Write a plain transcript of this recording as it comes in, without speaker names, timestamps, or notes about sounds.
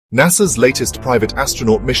NASA's latest private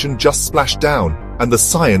astronaut mission just splashed down, and the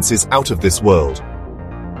science is out of this world.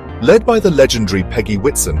 Led by the legendary Peggy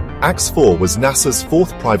Whitson, Ax-4 was NASA's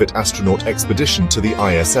fourth private astronaut expedition to the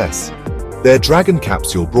ISS. Their Dragon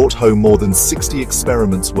capsule brought home more than 60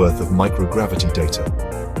 experiments worth of microgravity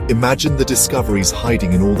data. Imagine the discoveries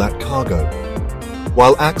hiding in all that cargo.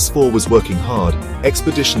 While Ax-4 was working hard,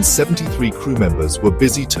 Expedition's 73 crew members were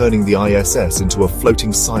busy turning the ISS into a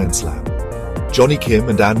floating science lab. Johnny Kim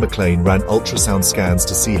and Anne McLean ran ultrasound scans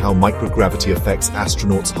to see how microgravity affects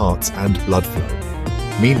astronauts' hearts and blood flow.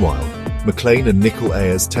 Meanwhile, McLean and Nicole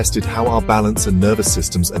Ayers tested how our balance and nervous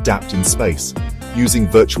systems adapt in space, using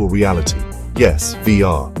virtual reality. Yes,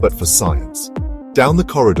 VR, but for science. Down the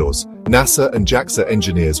corridors, NASA and JAXA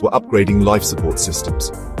engineers were upgrading life support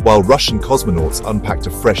systems, while Russian cosmonauts unpacked a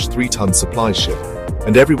fresh 3-ton supply ship,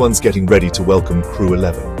 and everyone's getting ready to welcome Crew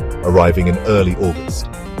 11, arriving in early August.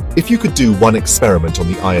 If you could do one experiment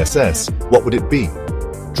on the ISS, what would it be?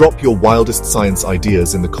 Drop your wildest science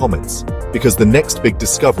ideas in the comments, because the next big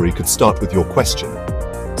discovery could start with your question.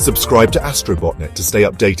 Subscribe to AstrobotNet to stay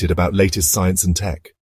updated about latest science and tech.